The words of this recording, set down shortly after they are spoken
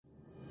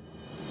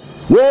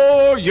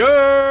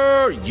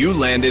Warrior! You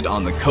landed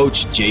on the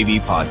Coach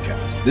JV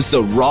podcast. This is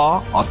a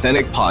raw,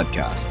 authentic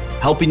podcast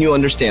helping you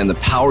understand the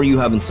power you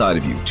have inside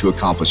of you to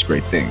accomplish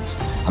great things.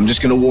 I'm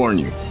just going to warn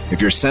you,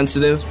 if you're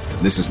sensitive,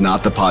 this is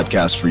not the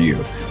podcast for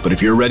you. But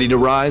if you're ready to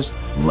rise,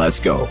 let's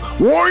go.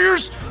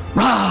 Warriors,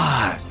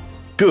 rise!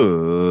 Good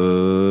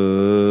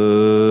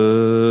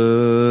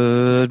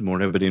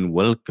morning, everybody, and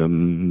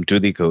welcome to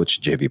the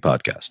Coach JV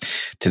podcast.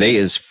 Today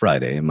is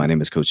Friday, and my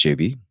name is Coach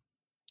JV.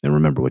 And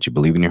remember, what you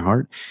believe in your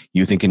heart,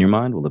 you think in your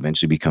mind will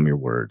eventually become your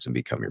words and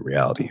become your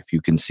reality. If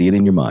you can see it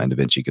in your mind,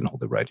 eventually you can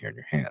hold it right here in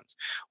your hands.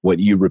 What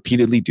you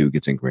repeatedly do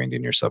gets ingrained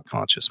in your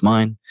subconscious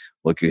mind.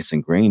 What gets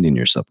ingrained in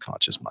your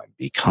subconscious mind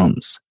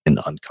becomes an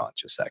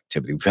unconscious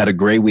activity. We've had a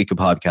great week of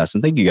podcasts,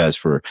 and thank you guys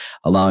for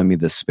allowing me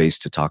this space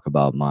to talk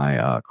about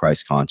my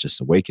Christ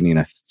conscious awakening.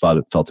 I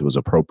felt it was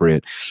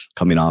appropriate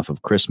coming off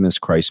of Christmas,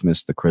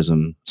 the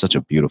Chrism, such a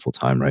beautiful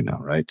time right now,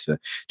 right? To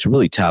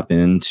really tap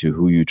into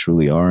who you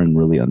truly are and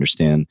really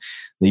understand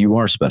that you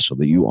are special,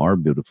 that you are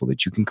beautiful,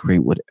 that you can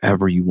create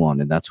whatever you want.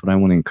 And that's what I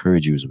want to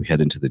encourage you as we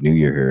head into the new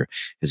year here,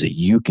 is that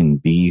you can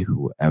be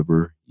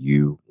whoever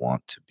you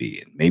want to be.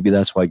 And maybe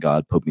that's why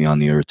God put me on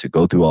the earth, to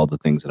go through all the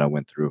things that I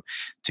went through,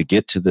 to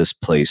get to this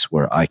place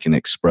where I can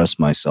express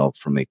myself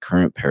from a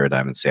current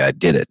paradigm and say, I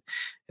did it.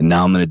 And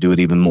now I'm going to do it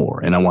even more.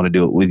 And I want to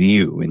do it with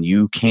you. And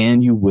you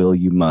can, you will,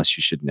 you must,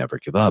 you should never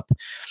give up.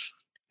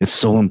 It's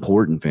so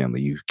important,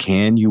 family. You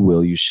can, you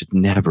will, you should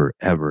never,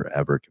 ever,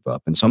 ever give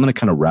up. And so I'm going to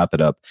kind of wrap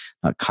it up,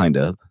 not kind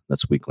of,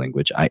 that's weak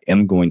language. I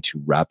am going to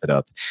wrap it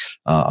up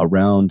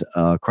around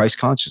Christ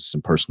consciousness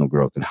and personal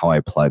growth and how I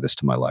apply this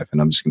to my life.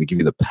 And I'm just going to give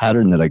you the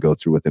pattern that I go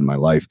through within my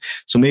life.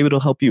 So maybe it'll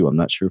help you. I'm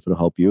not sure if it'll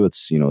help you.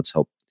 It's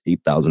helped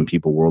 8,000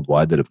 people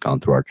worldwide that have gone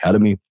through our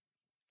academy.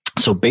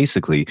 So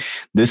basically,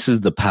 this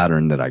is the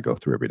pattern that I go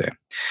through every day.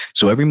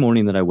 So every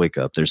morning that I wake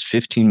up, there's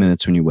 15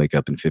 minutes when you wake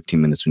up and 15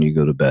 minutes when you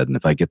go to bed. And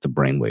if I get the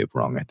brainwave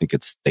wrong, I think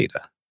it's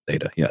theta.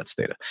 Yeah, it's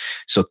theta.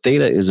 So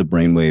theta is a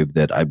brainwave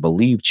that I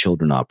believe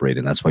children operate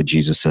in. That's why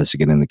Jesus says to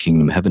get in the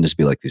kingdom of heaven is to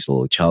be like this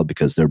little child,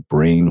 because their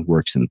brain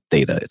works in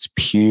theta. It's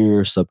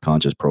pure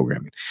subconscious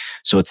programming.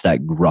 So it's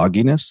that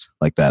grogginess,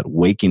 like that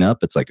waking up.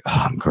 It's like,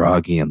 oh, I'm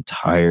groggy, I'm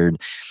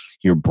tired.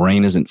 Your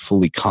brain isn't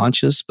fully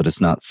conscious, but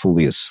it's not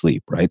fully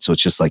asleep, right? So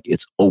it's just like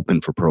it's open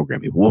for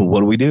programming. Well,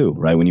 what do we do,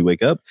 right? When you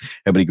wake up,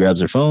 everybody grabs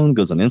their phone,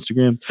 goes on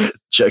Instagram,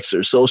 checks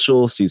their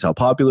social, sees how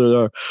popular they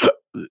are,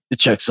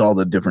 checks all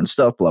the different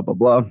stuff, blah, blah,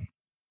 blah.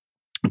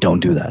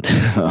 Don't do that.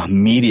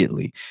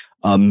 Immediately.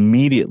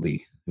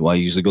 Well, I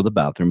usually go to the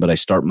bathroom, but I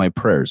start my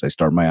prayers. I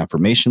start my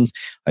affirmations.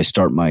 I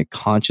start my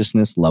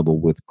consciousness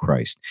level with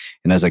Christ.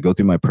 And as I go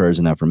through my prayers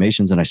and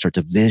affirmations, and I start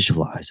to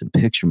visualize and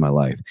picture my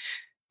life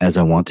as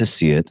I want to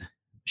see it,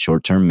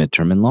 short-term,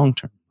 mid-term, and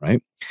long-term,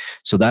 right?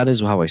 So that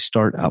is how I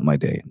start out my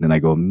day. And then I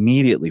go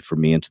immediately for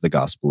me into the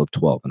Gospel of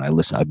 12. And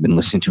I've been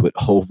listening to it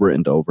over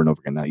and over and over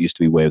again. Now, it used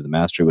to be Way of the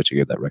Mastery, which I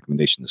gave that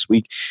recommendation this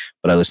week,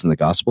 but I listen to the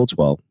Gospel of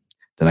 12.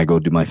 Then I go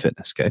do my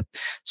fitness, okay?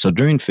 So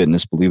during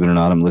fitness, believe it or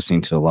not, I'm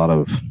listening to a lot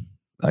of,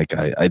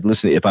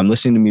 if I'm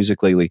listening to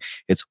music lately,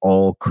 it's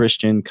all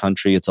Christian,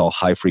 country, it's all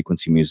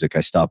high-frequency music.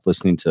 I stopped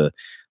listening to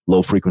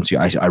low frequency.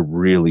 I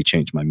really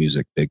changed my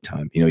music big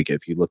time.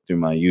 If you look through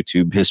my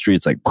YouTube history,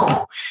 it's like,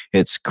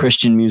 it's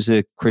Christian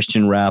music,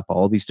 Christian rap,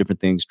 all these different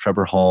things,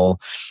 Trevor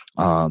Hall,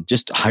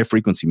 just high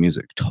frequency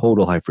music,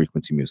 total high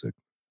frequency music.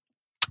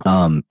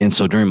 And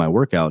so during my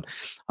workout,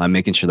 I'm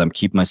making sure that I'm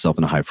keeping myself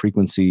in a high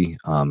frequency.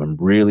 I'm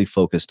really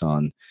focused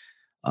on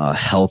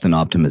health and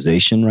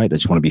optimization, right? I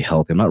just want to be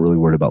healthy. I'm not really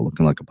worried about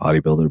looking like a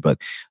bodybuilder, but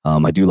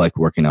I do like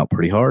working out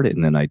pretty hard.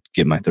 And then I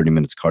get my 30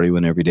 minutes cardio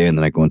in every day. And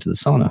then I go into the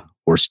sauna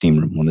or steam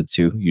room, one of the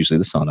two, usually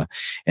the sauna.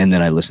 And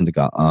then I listen to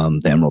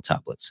the Emerald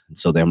Tablets. And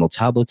so the Emerald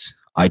Tablets,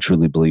 I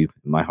truly believe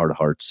in my heart of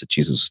hearts that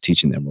Jesus was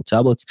teaching the Emerald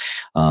Tablets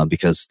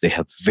because they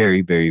have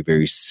very, very,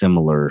 very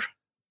similar.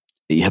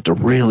 You have to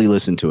really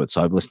listen to it.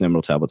 So I've listened to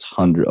Emerald Tablets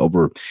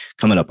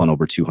coming up on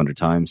over 200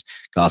 times,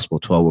 Gospel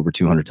 12 over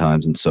 200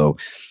 times. And so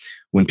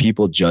when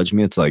people judge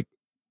me, it's like,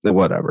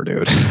 whatever,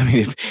 dude. I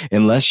mean,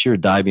 unless you're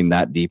diving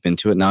that deep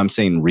into it. Now I'm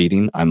saying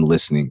reading, I'm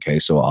listening. Okay.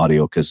 So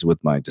audio, because with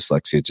my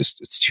dyslexia,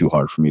 it's too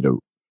hard for me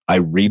I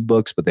read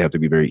books, but they have to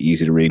be very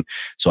easy to read.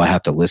 So I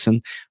have to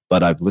listen,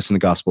 but I've listened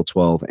to Gospel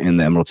 12 and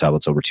the Emerald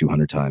Tablets over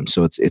 200 times.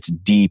 So it's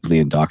deeply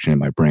indoctrinated in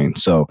my brain.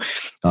 So,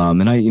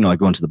 and I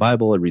go into the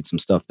Bible, I read some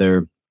stuff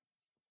there.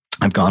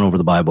 I've gone over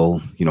the Bible,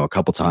 a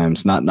couple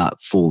times,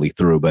 not fully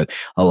through, but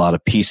a lot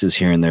of pieces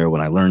here and there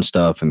when I learn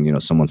stuff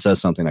and, someone says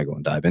something, I go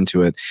and dive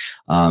into it.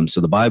 So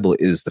the Bible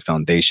is the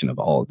foundation of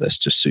all of this,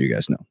 just so you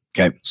guys know.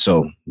 Okay.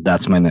 So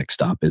that's my next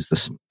stop is the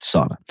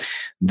sauna.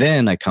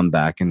 Then I come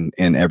back and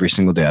every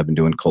single day I've been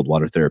doing cold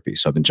water therapy.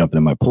 So I've been jumping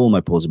in my pool.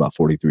 My pool is about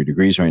 43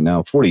 degrees right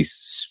now,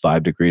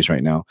 45 degrees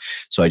right now.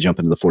 So I jump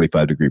into the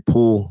 45-degree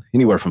pool,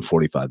 anywhere from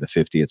 45 to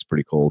 50. It's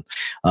pretty cold.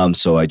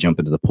 So I jump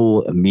into the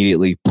pool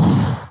immediately,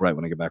 right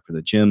when I get back from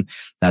the gym.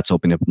 That's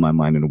opening up my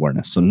mind and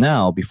awareness. So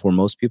now, before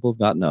most people have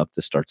gotten up,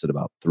 this starts at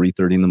about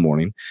 3:30 in the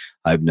morning.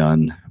 I've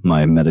done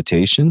my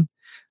meditation.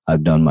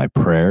 I've done my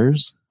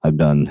prayers. I've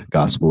done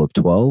Gospel of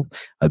 12.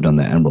 I've done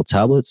the Emerald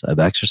Tablets. I've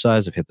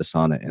exercised. I've hit the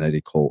sauna, and I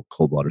did cold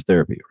water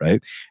therapy,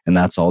 right? And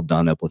that's all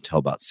done up until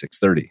about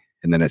 6:30.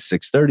 And then at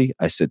 6:30,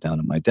 I sit down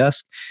at my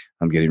desk.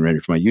 I'm getting ready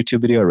for my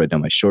YouTube video. I write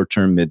down my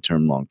short-term,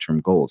 mid-term,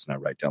 long-term goals, and I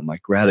write down my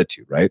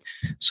gratitude, right?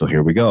 So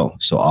here we go.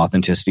 So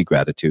authenticity,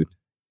 gratitude,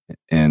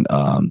 and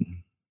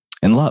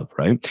love,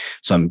 right?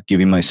 So I'm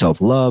giving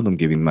myself love. I'm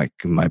giving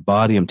my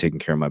body. I'm taking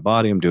care of my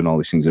body. I'm doing all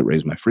these things that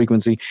raise my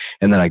frequency.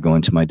 And then I go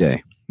into my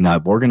day. Now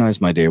I've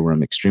organized my day where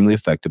I'm extremely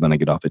effective and I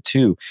get off at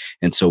 2.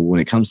 And so when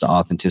it comes to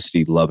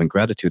authenticity, love, and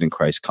gratitude and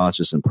Christ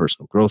conscious and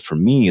personal growth, for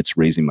me, it's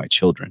raising my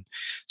children.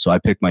 So I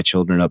pick my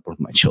children up with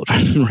my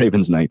children.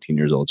 Raven's 19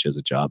 years old. She has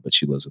a job, but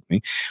she lives with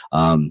me.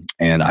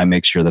 And I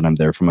make sure that I'm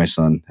there for my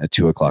son at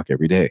 2:00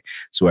 every day.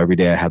 So every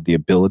day I have the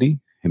ability,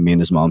 and me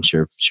and his mom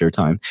share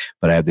time,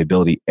 but I have the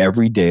ability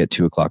every day at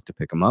 2:00 to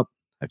pick him up.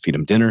 I feed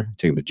him dinner,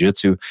 take him to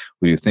jiu-jitsu.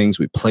 We do things.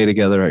 We play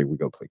together. We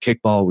go play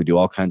kickball. We do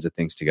all kinds of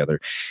things together.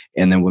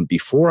 And then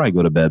before I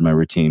go to bed, my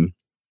routine,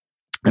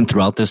 and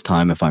throughout this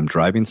time, if I'm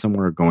driving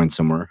somewhere or going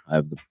somewhere, I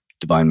have the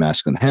Divine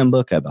Masculine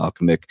Handbook. I have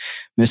Alchemic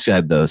Mystic. I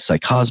have the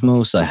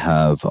Psychosmos. I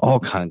have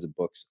all kinds of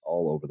books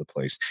all over the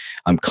place.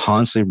 I'm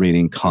constantly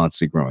reading,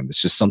 constantly growing.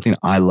 It's just something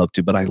I love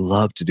to, but I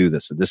love to do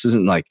this. So this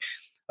isn't like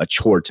a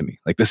chore to me.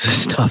 Like, this is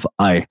stuff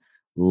I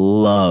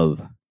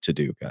love to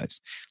do,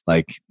 guys.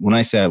 Like, when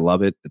I say I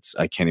love it,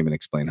 I can't even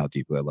explain how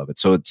deeply I love it.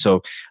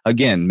 So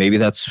again, maybe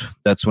that's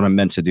what I'm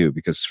meant to do,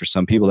 because for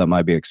some people that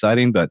might be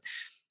exciting, but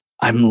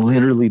I'm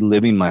literally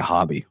living my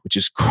hobby, which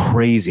is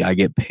crazy. I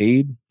get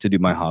paid to do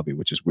my hobby,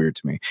 which is weird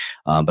to me.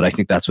 But I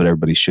think that's what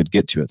everybody should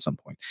get to at some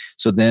point.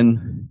 So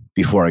then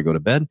before I go to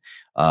bed,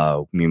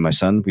 me and my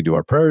son, we do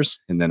our prayers,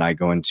 and then I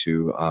go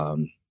into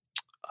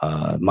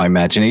my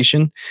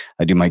imagination.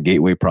 I do my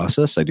gateway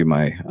process. I do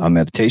my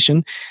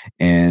meditation,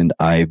 and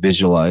I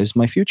visualize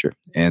my future.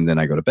 And then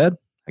I go to bed.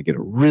 I get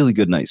a really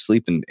good night's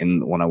sleep.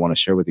 And what I want to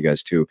share with you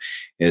guys too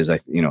is I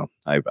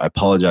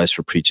apologize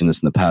for preaching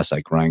this in the past,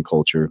 like grind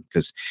culture,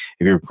 because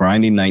if you're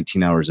grinding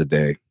 19 hours a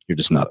day, you're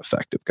just not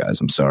effective,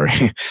 guys. I'm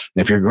sorry.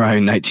 If you're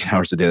grinding 19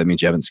 hours a day, that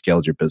means you haven't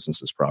scaled your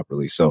businesses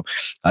properly. So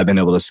I've been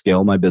able to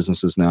scale my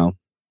businesses now,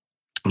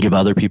 give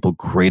other people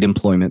great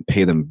employment,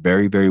 pay them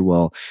very, very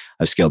well.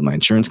 I've scaled my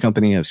insurance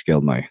company. I've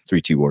scaled my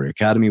 3T Warrior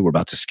Academy. We're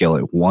about to scale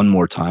it one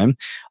more time.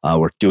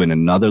 We're doing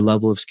another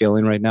level of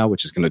scaling right now,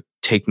 which is going to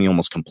take me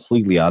almost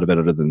completely out of it,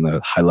 other than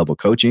the high level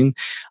coaching.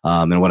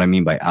 And what I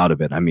mean by out of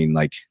it, I mean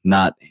like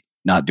not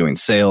doing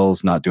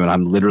sales,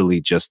 I'm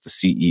literally just the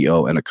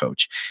CEO and a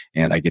coach.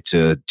 And I get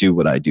to do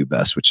what I do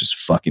best, which is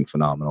fucking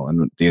phenomenal.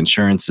 And the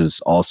insurance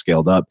is all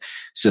scaled up,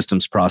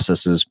 systems,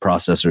 processes,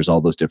 processors,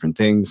 all those different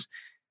things.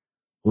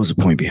 What was the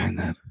point behind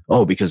that?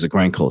 Oh, because of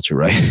grind culture,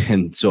 right?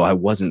 And so I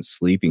wasn't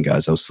sleeping,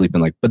 guys. I was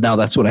sleeping but now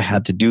that's what I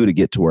had to do to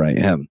get to where I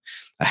am.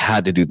 I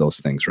had to do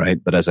those things,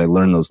 right? But as I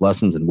learn those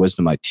lessons and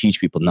wisdom, I teach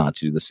people not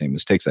to do the same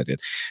mistakes I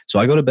did. So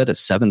I go to bed at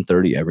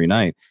 7:30 every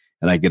night,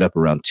 and I get up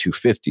around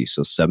 2:50.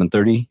 So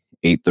 7:30,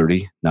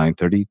 8:30,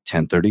 9:30,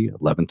 10:30,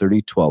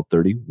 11:30,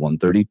 12:30,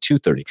 1:30,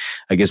 2:30.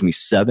 That gives me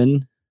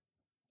 7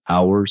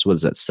 hours. What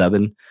is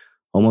that?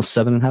 Almost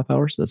 7.5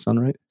 hours. Does that sound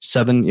right?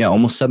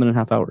 Almost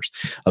 7.5 hours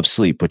of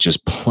sleep, which is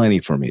plenty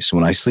for me. So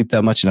when I sleep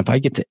that much, and if I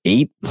get to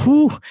 8,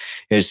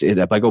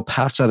 if I go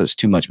past that, it's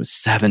too much. But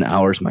 7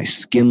 hours, my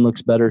skin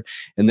looks better.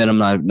 And then I'm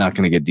not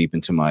going to get deep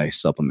into my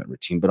supplement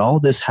routine. But all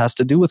this has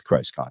to do with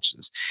Christ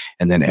consciousness.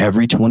 And then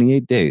every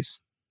 28 days,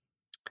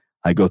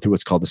 I go through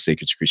what's called the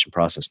sacred secretion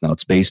process. Now,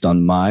 it's based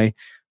on my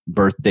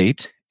birth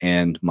date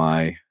and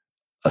my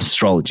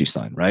astrology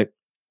sign, right?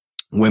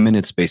 Women,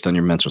 it's based on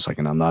your menstrual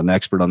cycle. I'm not an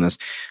expert on this.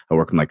 I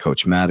work with my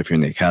coach, Matt. If you're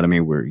in the academy,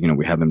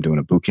 we have him doing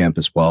a boot camp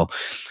as well.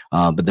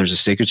 But there's a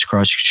sacred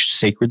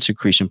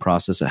secretion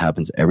process that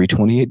happens every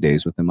 28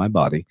 days within my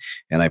body.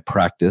 And I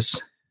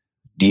practice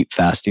deep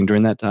fasting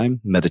during that time,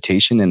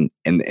 meditation,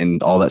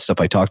 and all that stuff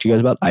I talked to you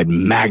guys about. I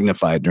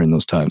magnify it during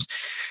those times.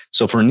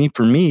 So for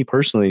me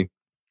personally,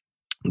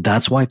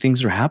 that's why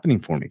things are happening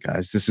for me,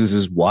 guys. This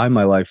is why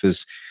my life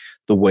is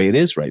the way it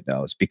is right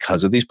now. It's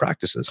because of these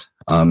practices.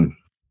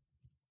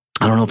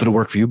 I don't know if it'll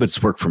work for you, but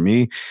it's worked for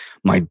me.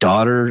 My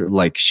daughter,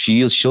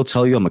 she'll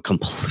tell you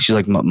she's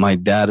like, my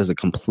dad is a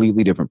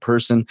completely different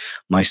person.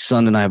 My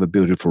son and I have a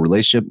beautiful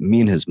relationship.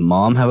 Me and his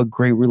mom have a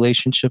great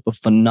relationship, a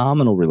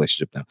phenomenal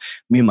relationship now.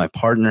 Me and my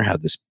partner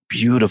have this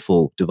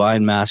beautiful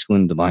divine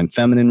masculine, divine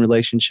feminine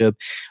relationship.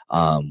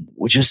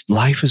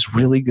 Life is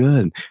really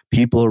good.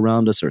 People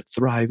around us are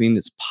thriving.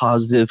 It's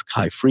positive,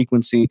 high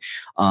frequency.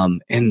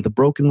 And the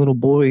broken little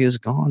boy is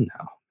gone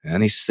now.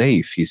 And he's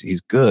safe.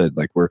 He's good.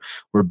 Like we're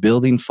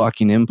building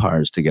fucking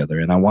empires together.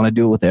 And I want to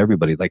do it with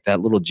everybody. Like that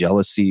little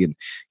jealousy and,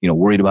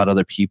 worried about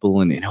other people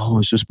and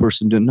is this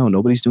person doing? No,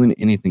 nobody's doing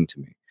anything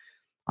to me.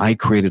 I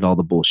created all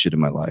the bullshit in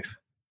my life.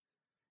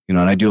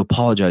 and I do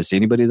apologize to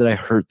anybody that I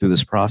hurt through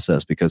this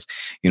process, because,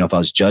 if I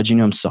was judging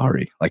you, I'm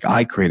sorry. Like,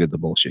 I created the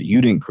bullshit.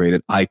 You didn't create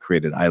it. I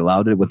created it. I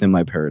allowed it within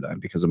my paradigm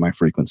because of my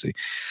frequency.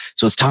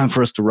 So it's time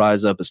for us to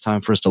rise up. It's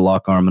time for us to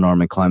lock arm in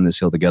arm and climb this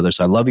hill together.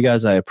 So I love you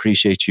guys. I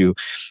appreciate you.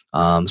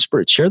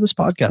 Spirit, share this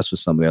podcast with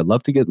somebody. I'd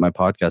love to get my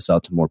podcast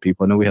out to more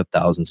people. I know we have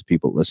thousands of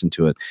people that listen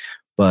to it,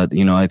 but,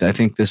 I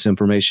think this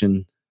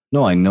information,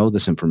 I know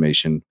this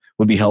information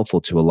would be helpful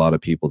to a lot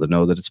of people to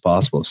know that it's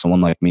possible. If someone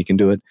like me can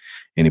do it,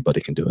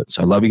 anybody can do it.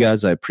 So I love you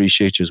guys. I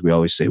appreciate you. As we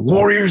always say,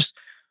 warriors,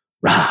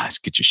 rise,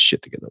 get your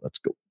shit together. Let's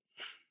go.